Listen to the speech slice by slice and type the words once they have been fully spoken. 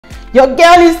Your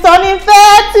girl is turning 30.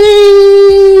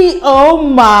 Oh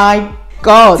my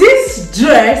God. This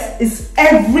dress is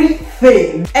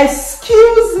everything.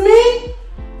 Excuse me?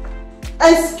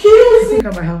 Excuse me? I think I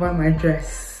might have on my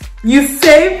dress. You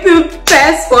saved the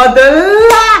best for the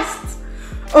last.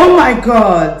 Oh my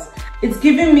God. It's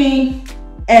giving me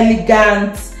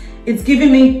elegant. It's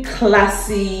giving me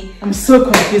classy. I'm so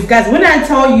confused, guys. When I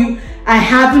tell you I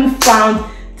haven't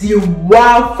found the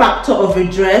wow factor of a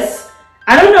dress,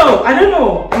 I don't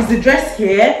know. Is the dress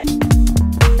here?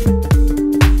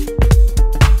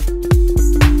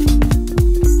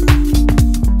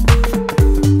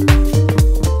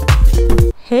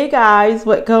 Hey guys,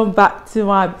 welcome back to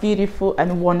my beautiful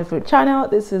and wonderful channel.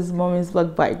 This is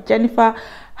Mummysblogg by Jennifer.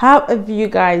 How have you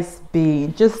guys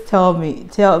been? Just tell me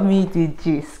the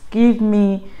gist. Give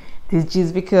me the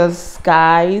gist, because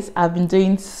guys, I've been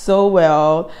doing so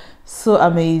well, so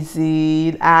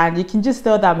amazing, and you can just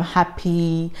tell that I'm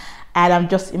happy and I'm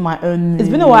just in my own mood. It's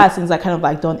been a while since I kind of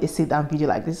like done a sit down video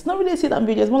like this. It's not really a sit down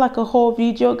video, it's more like a whole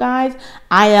video, guys.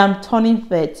 I am turning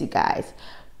 30, guys.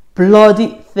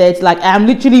 Bloody 30. Like, I'm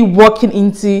literally walking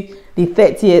into the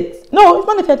 30th, no, it's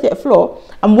not the 30th floor,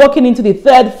 I'm walking into the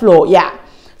 3rd floor. Yeah,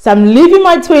 so I'm leaving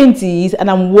my 20s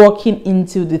and I'm walking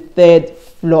into the 3rd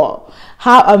floor.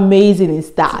 How amazing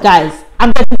is that, guys?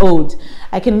 I'm getting old.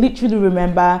 I can literally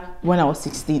remember when I was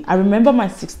 16. I remember my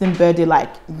 16th birthday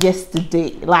like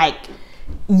yesterday. Like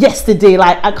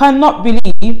I cannot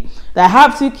believe that I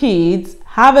have 2 kids,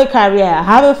 have a career,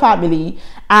 have a family,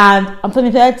 and I'm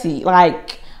turning 30.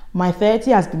 Like, my 30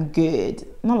 has been good.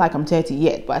 Not like I'm 30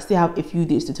 yet, but I still have a few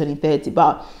days to turning 30.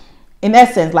 But in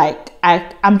essence, like,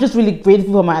 I'm just really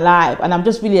grateful for my life, and I'm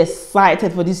just really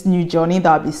excited for this new journey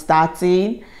that I'll be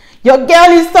starting. Your girl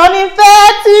is turning 30.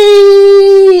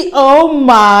 Oh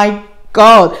my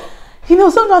God. You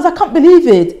know, sometimes I can't believe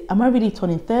it. Am I really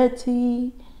turning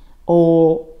 30?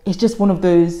 Or it's just one of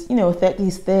those, you know, 30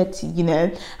 is 30, you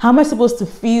know. How am I supposed to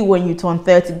feel when you turn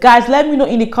 30? Guys, let me know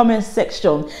in the comment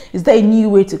section. Is there a new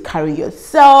way to carry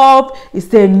yourself? Is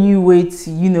there a new way to,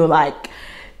 you know, like,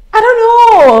 I don't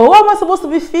know. What am I supposed to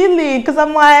be feeling? Because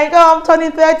I'm like, oh, I'm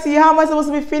turning 30. How am I supposed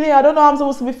to be feeling? I don't know how I'm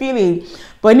supposed to be feeling.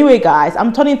 But anyway, guys,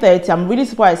 I'm turning 30. I'm really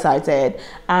super excited.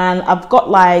 And I've got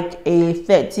like a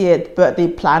 30th birthday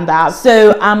planned out.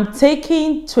 So I'm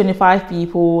taking 25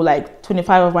 people, like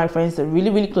 25 of my friends that are really,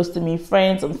 really close to me,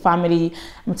 friends and family.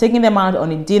 I'm taking them out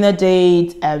on a dinner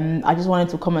date. I just wanted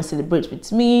to come and celebrate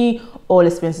with me. All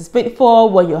expenses paid for.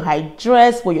 Wear your high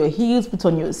dress, wear your heels, put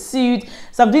on your suit.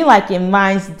 So I'm doing like a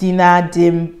nice dinner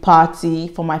dim party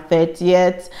for my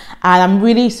 30th. And I'm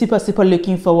really super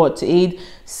looking forward to it.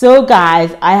 So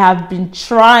guys, I have been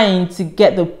trying to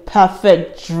get the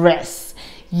perfect dress.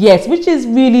 Yes, which is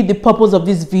really the purpose of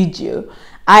this video.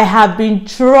 I have been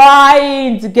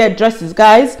trying to get dresses,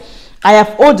 guys. I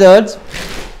have ordered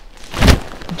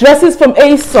dresses from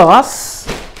Asos.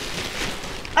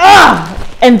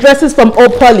 And dresses from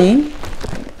Opoly,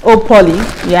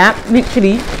 yeah,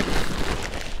 literally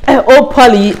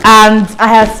Opoly, and I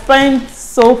have spent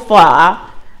so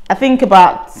far, I think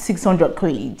about 600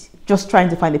 quid just trying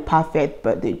to find the perfect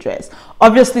birthday dress.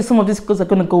 Obviously, some of these clothes are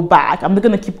going to go back. I'm not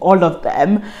going to keep all of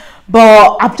them,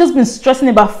 but I've just been stressing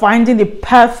about finding the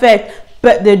perfect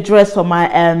birthday dress for my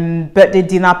birthday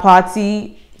dinner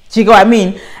party. Do you get what I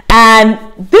mean? And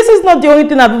this is not the only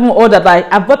thing I've even ordered.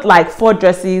 Like, I've got like 4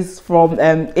 dresses from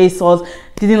Asos.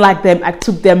 Didn't like them. I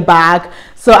took them back.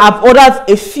 So I've ordered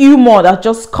a few more that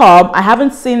just come. I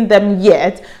haven't seen them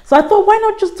yet. So I thought, why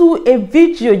not just do a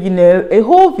video, you know, a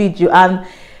whole video, and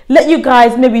let you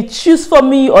guys maybe choose for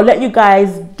me, or let you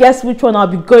guys guess which one I'll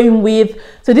be going with.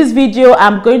 So this video,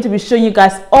 I'm going to be showing you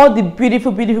guys all the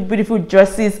beautiful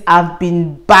dresses I've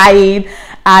been buying,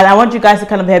 and I want you guys to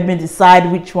kind of help me decide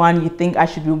which one you think I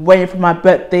should be wearing for my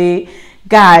birthday.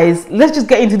 Guys, let's just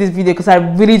get into this video because I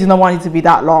really do not want it to be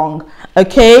that long.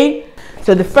 Okay,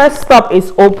 so the first stop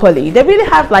is Opoly. They really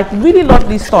have like really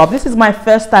lovely stuff. This is my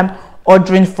first time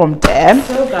ordering from them.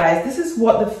 So guys, this is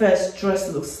what the first dress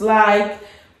looks like.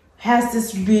 Has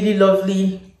this really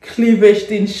lovely cleavage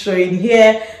thing showing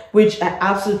here, which I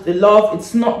absolutely love.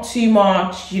 It's not too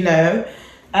much, you know.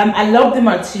 I love the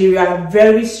material,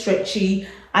 very stretchy.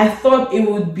 I thought it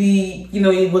would be, you know,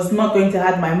 it was not going to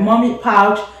have my mommy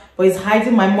pouch, but it's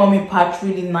hiding my mommy pouch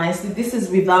really nicely. This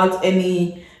is without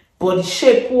any body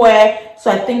shapewear, so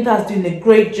I think that's doing a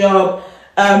great job.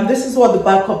 This is what the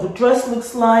back of the dress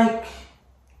looks like.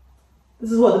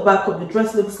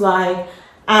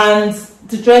 And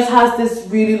the dress has this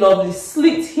really lovely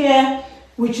slit here,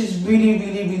 which is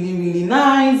really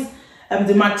nice.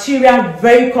 The material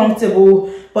very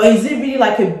comfortable, but is it really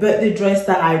like a birthday dress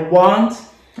that I want?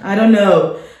 I don't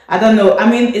know. I don't know. I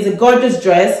mean, it's a gorgeous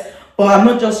dress, but I'm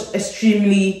not just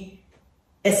extremely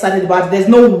excited about it. There's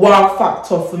no wow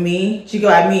factor for me. Do you get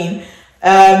what I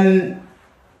mean?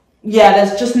 Yeah,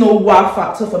 there's just no wow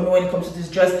factor for me when it comes to this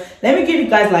dress. Let me give you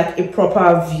guys like a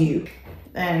proper view,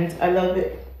 and I love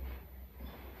it.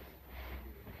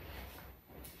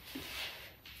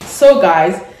 So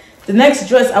guys, the next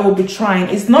dress I will be trying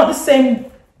is not the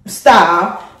same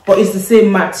style, but it's the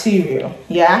same material.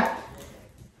 Yeah,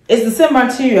 it's the same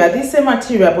material, this same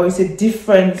material, but it's a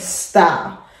different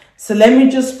style. So let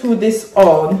me just put this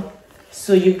on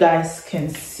so you guys can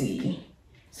see.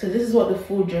 So this is what the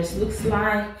full dress looks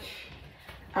like.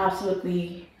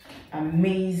 Absolutely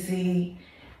amazing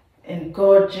and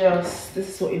gorgeous.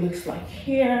 This is what it looks like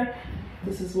here.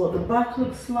 This is what the back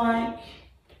looks like.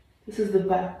 This is the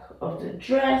back of the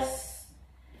dress.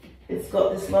 It's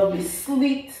got this lovely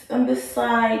slit on the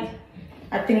side.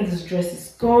 I think this dress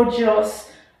is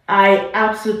gorgeous. I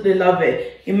absolutely love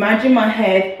it. Imagine my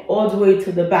head all the way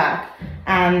to the back,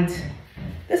 and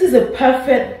this is a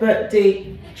perfect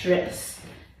birthday dress.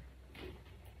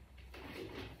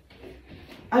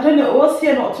 I don't know what's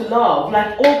here not to love.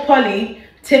 Like, oh Polly,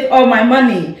 take all my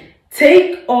money.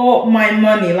 Take all my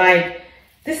money. Like,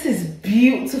 this is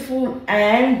beautiful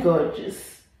and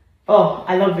gorgeous. Oh,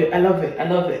 I love it. I love it. I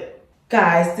love it.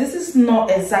 Guys, this is not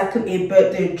exactly a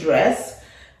birthday dress,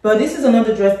 but this is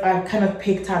another dress I kind of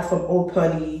picked out from Old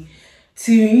Polly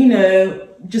to, you know,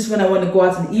 just when I want to go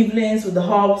out in the evenings with the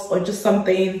hubs or just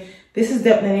something. This is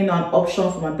definitely not an option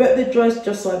for my birthday dress,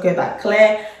 just so I get that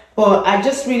clear. But I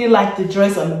just really like the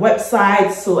dress on the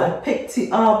website, so I picked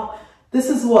it up. This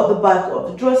is what the back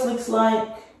of the dress looks like.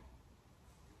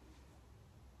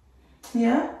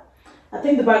 Yeah, I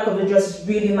think the back of the dress is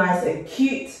really nice and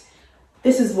cute.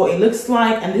 This is what it looks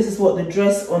like, and this is what the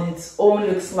dress on its own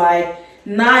looks like.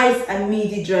 Nice and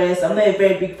midi dress. I'm not a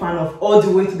very big fan of all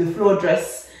the way to the floor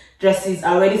dresses.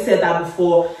 I already said that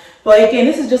before. But again,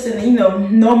 this is just a, you know,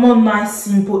 normal, nice,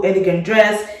 simple, elegant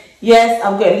dress. Yes,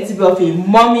 I've got a little bit of a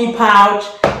mommy pouch.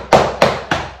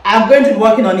 I'm going to be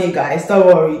working on it, guys. Don't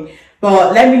worry.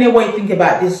 But let me know what you think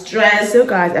about this dress. So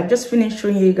guys, I've just finished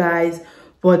showing you guys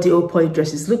what the Old Polly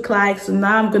dresses look like. So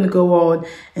now I'm going to go on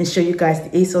and show you guys the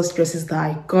Asos dresses that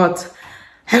I got.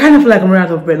 I kind of feel like I'm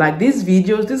running out of breath. Like, these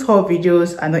videos, these haul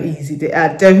videos are not easy. They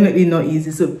are definitely not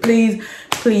easy. So please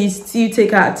do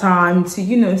take out time to,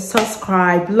 you know,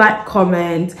 subscribe, like,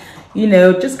 comment, you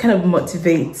know, just kind of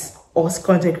motivate us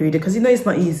content creator, because you know it's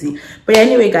not easy. But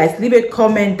anyway guys, leave a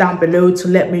comment down below to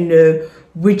let me know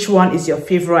which one is your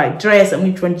favorite dress and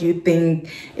which one do you think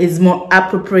is more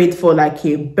appropriate for like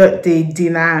a birthday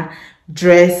dinner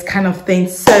dress kind of thing.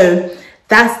 So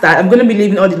that's that. I'm going to be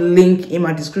leaving all the link in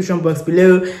my description box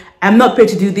below. I'm not paid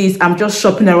to do this. I'm just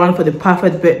shopping around for the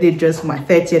perfect birthday dress for my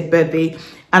 30th birthday,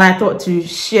 and I thought to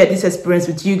share this experience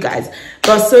with you guys.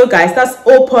 But so guys, that's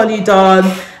all Polly done.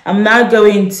 I'm now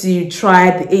going to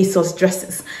try the Asos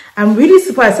dresses. I'm really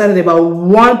super excited about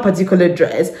one particular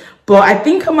dress, but I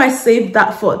think I might save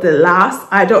that for the last.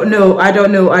 I don't know.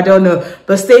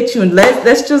 But stay tuned.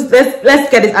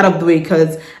 Let's get it out of the way,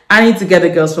 because I need to get the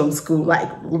girls from school like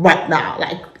right now,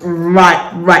 like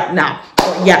right now.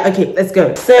 But yeah, okay, let's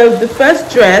go. So the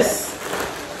first dress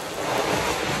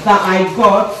that I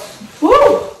got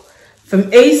from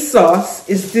Asos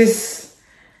is this.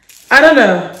 I don't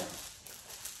know.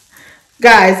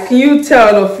 Guys, can you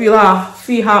tell or feel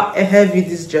how heavy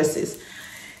this dress is?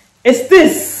 It's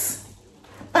this.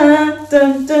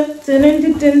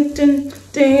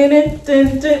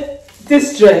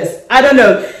 This dress. I don't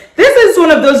know. This is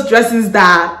one of those dresses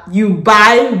that you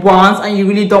buy once and you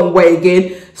really don't wear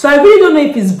again. So I really don't know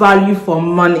if it's value for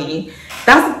money.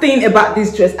 That's the thing about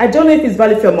this dress. I don't know if it's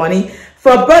value for money.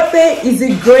 For a birthday, is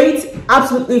it great?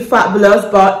 Absolutely fabulous.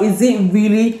 But is it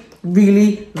really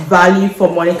value for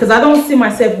money? Because I don't see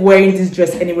myself wearing this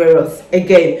dress anywhere else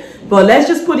again. But let's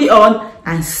just put it on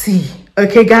and see.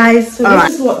 Okay guys, so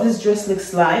this is what this dress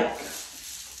looks like.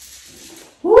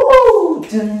 Woo!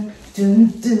 Dun, dun,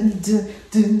 dun, dun,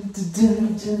 dun, dun,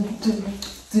 dun, dun, dun,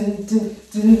 dun,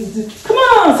 dun, dun. Come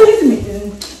on, say it to me. Dun,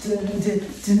 dun,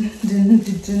 dun, dun,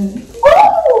 dun, dun.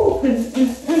 Woo!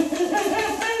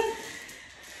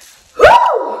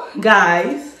 Woo!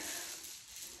 Guys,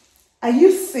 are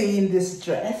you seeing this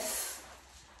dress?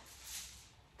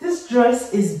 This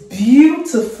dress is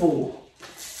beautiful.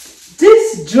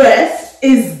 This dress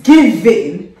is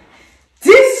giving.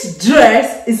 This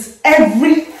dress is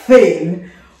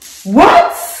everything.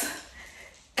 What?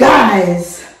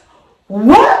 Guys,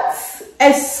 what?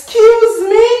 Excuse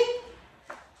me?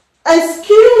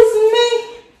 Excuse me?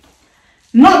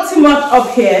 Not too much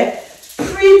up here.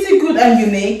 Pretty good and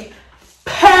unique.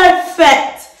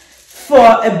 Perfect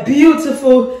for a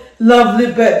beautiful,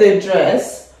 lovely birthday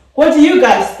dress. What do you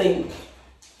guys think?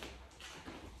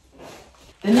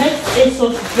 The next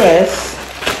Asos dress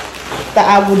that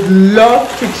I would love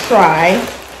to try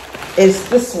is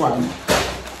this one.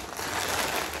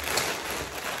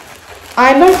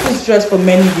 I love this dress for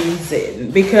many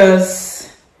reasons because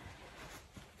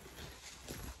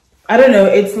I don't know,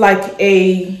 it's like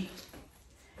a,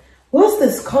 what's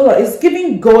this color? It's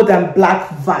giving gold and black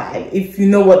vibe, if you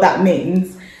know what that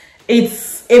means.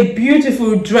 It's a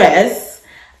beautiful dress,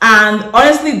 and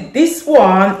honestly this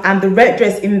one and the red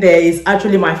dress in there is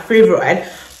actually my favorite.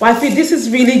 But I feel this is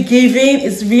really giving,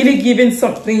 it's really giving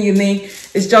something unique.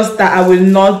 It's just that I will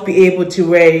not be able to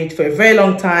wear it for a very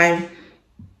long time.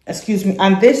 Excuse me.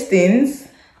 And these things,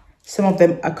 some of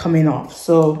them are coming off.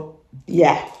 So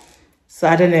yeah. So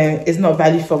I don't know. It's not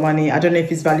value for money. I don't know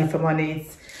if it's value for money.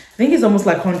 I think it's almost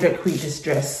like 100 quid this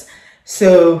dress.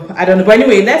 So I don't know. But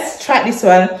anyway, let's try this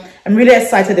one. I'm really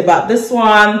excited about this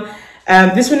one.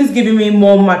 This one is giving me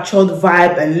more matured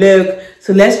vibe and look.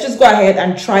 So let's just go ahead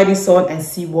and try this on and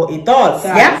see what it does.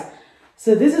 Yeah.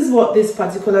 So this is what this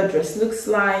particular dress looks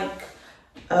like.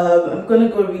 I'm gonna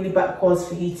go really backwards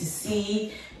for you to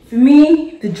see. For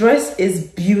me, the dress is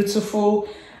beautiful.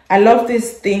 I love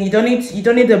this thing. You don't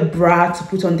need a bra to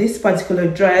put on this particular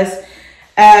dress.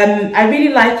 I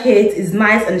really like it. It's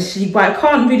nice and chic, but I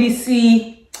can't really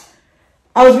see.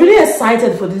 I was really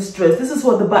excited for this dress. This is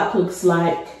what the back looks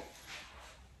like.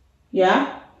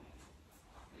 Yeah,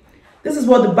 this is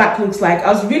what the back looks like.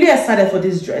 I was really excited for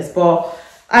this dress, but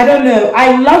I don't know.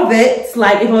 I love it.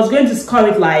 Like if I was going to score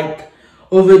it like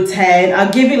over 10,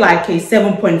 I'll give it like a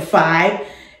 7.5.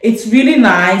 It's really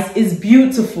nice. It's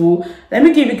beautiful. Let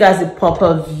me give you guys a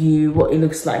proper view what it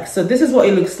looks like. So this is what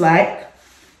it looks like.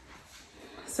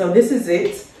 So this is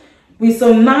it with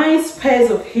some nice pairs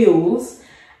of heels.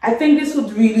 I think this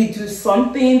would really do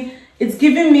something. It's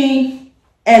giving me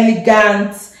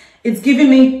elegant. It's giving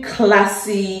me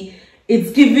classy. It's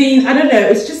giving, I don't know,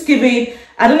 it's just giving,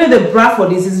 I don't know the bra for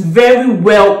this. It's very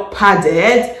well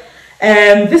padded.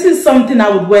 This is something I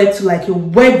would wear to like a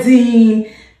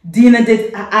wedding, dinner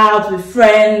date out with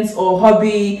friends or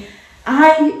hobby.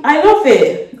 I love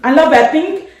it. I love it. I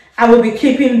think I will be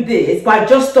keeping this, but I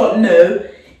just don't know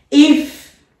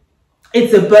if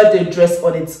it's a birthday dress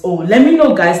on its own. Let me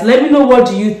know, guys. Let me know, what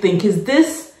do you think? Is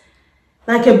this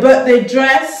like a birthday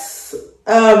dress?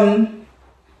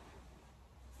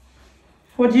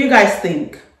 What do you guys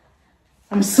think?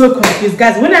 I'm so confused,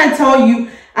 guys. When I tell you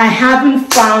I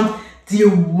haven't found the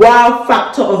wow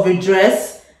factor of a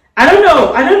dress, I don't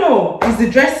know. Is the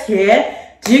dress here?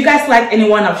 Do you guys like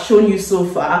anyone I've shown you so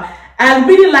far? I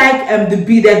really like the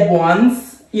beaded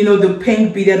ones, you know, the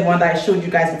pink beaded one that I showed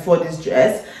you guys before this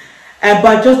dress, but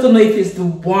I just don't know if it's the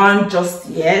one just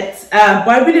yet. But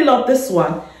I really love this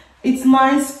one. It's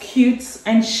nice, cute,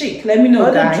 and chic. Let me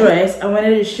know, guys. The dress I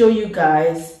wanted to show you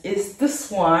guys is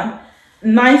this one.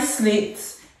 Nice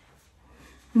slits,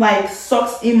 like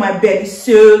socks in my belly,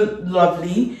 so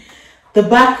lovely. The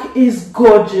back is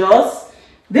gorgeous.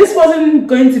 This wasn't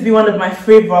going to be one of my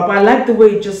favorite, but I like the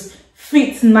way it just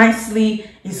fits nicely.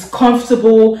 It's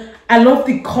comfortable. I love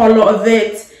the color of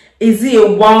it. Is it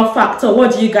a wow factor?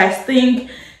 What do you guys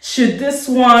think? Should this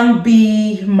one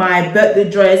be my birthday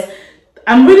dress?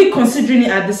 I'm really considering it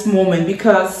at this moment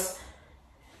because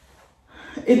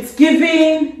it's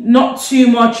giving not too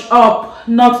much up,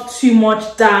 not too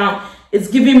much down. It's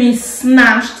giving me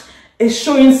snatched. It's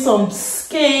showing some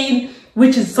skin,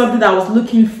 which is something that I was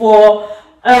looking for.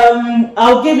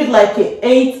 I'll give it like an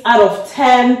 8 out of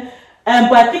 10.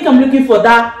 But I think I'm looking for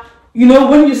that, you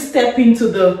know, when you step into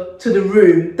the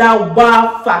room, that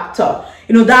wow factor.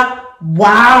 You know, that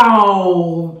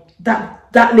wow,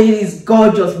 that lady is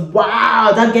gorgeous.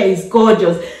 Wow, that girl is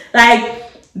gorgeous.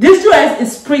 Like, this dress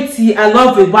is pretty. I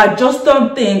love it, but I just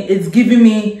don't think it's giving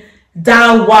me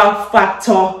that wow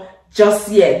factor just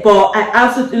yet. But I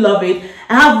absolutely love it.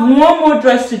 I have one more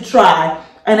dress to try,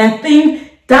 and I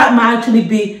think that might actually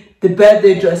be the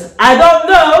birthday dress. I don't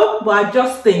know, but I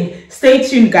just think. Stay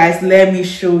tuned, guys. Let me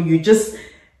show you. Just,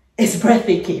 it's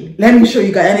breathtaking. Let me show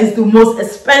you guys. And it's the most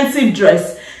expensive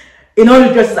dress in all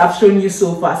the dresses I've shown you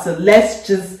so far. So let's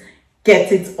just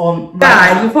get it on.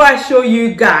 Guys, before I show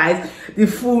you guys the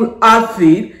full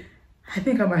outfit, I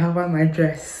think I might have on my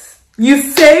dress. You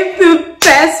saved the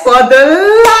best for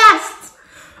the last.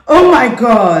 Oh my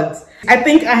God. I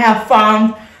think I have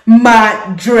found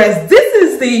my dress. This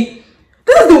is the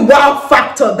wow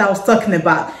factor that I was talking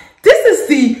about. This is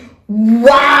the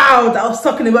wow that I was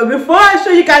talking about. Before I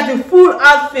show you guys the full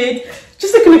outfit,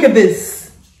 just take a look at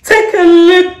this. Take a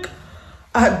look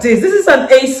at this. This is an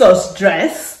Asos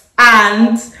dress,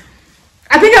 and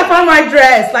I think I found my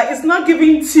dress. Like, it's not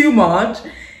giving too much.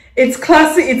 It's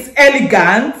classy, it's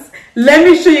elegant. Let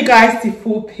me show you guys the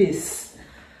full piece.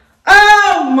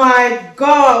 Oh my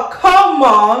God, come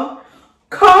on.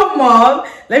 Come on.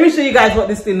 Let me show you guys what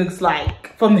this thing looks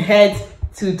like from head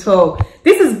to toe.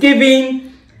 This is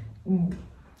giving,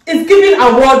 it's giving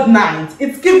award night.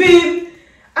 It's giving,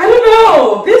 I don't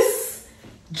know. This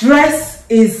dress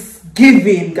is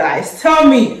giving, guys. Tell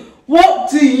me,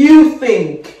 what do you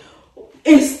think?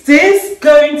 Is this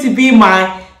going to be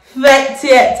my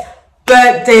 30th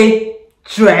birthday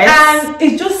dress? And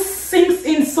it just sinks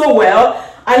in so well.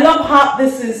 I love how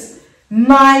this is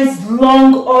nice,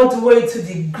 long, all the way to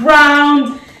the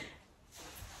ground.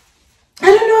 I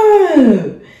don't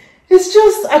know. It's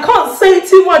just, I can't say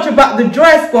too much about the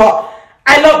dress, but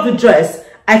I love the dress.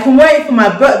 I can wear it for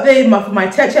my birthday, for my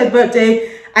 30th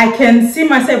birthday. I can see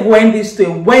myself wearing this to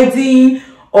a wedding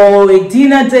or a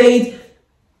dinner date.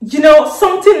 You know,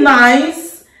 something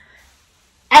nice.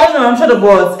 I don't know, I'm sure the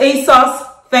words. Asos,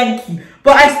 thank you.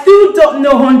 But I still don't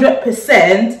know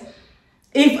 100%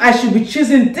 if I should be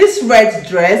choosing this red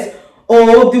dress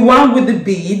or the one with the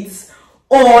beads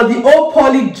or the old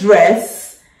poly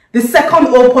dress, the second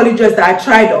old poly dress that I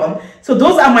tried on. So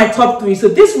those are my top three. So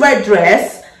this red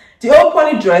dress, the old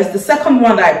poly dress, the second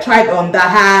one that I tried on that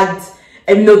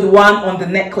had, you know, the one on the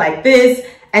neck like this,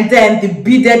 and then the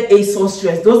beaded Asos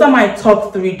dress. Those are my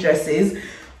top three dresses.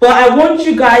 But I want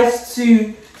you guys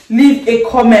to leave a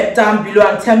comment down below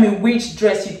and tell me which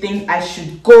dress you think I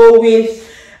should go with.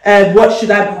 What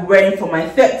should I be wearing for my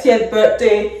 30th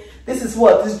birthday? This is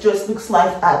what this dress looks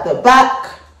like at the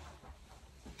back.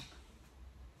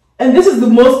 And this is the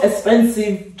most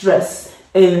expensive dress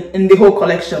in the whole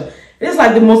collection. This is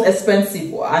like the most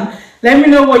expensive one. Let me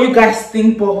know what you guys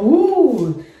think. But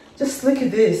ooh, just look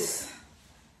at this.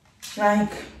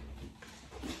 Like,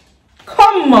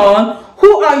 come on,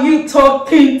 who are you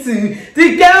talking to?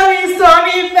 The girl is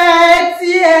Sonny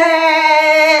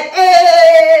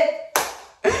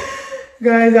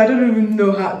Guys, I don't even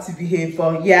know how to behave,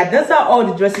 but yeah, those are all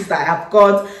the dresses that I have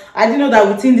got. I didn't know that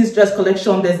within this dress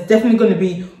collection, there's definitely going to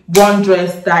be one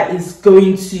dress that is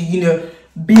going to, you know,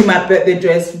 be my birthday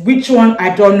dress. Which one,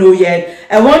 I don't know yet.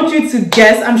 I want you to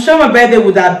guess. I'm sure my birthday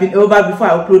would have been over before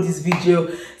I upload this video,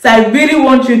 so I really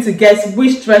want you to guess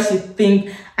which dress you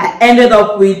think I ended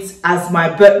up with as my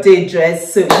birthday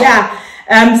dress. So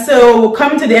yeah, so we're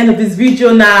coming to the end of this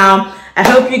video now. I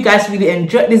hope you guys really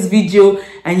enjoyed this video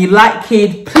and you like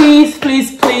it. Please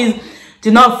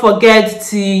do not forget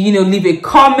to, you know, leave a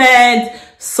comment,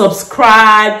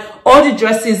 subscribe. All the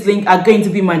dresses link are going to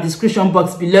be in my description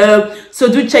box below,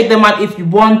 so do check them out if you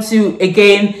want to.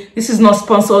 Again, this is not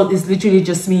sponsored, it's literally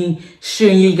just me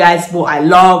showing you guys what I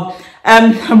love.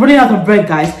 I'm running out of breath,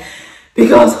 guys,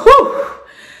 because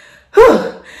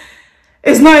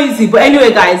it's not easy. But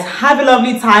anyway, guys, have a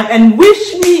lovely time and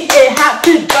wish me a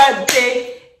happy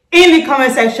birthday in the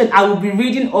comment section. I will be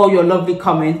reading all your lovely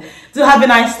comments. Do have a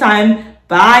nice time.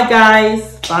 Bye,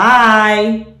 guys.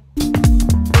 Bye.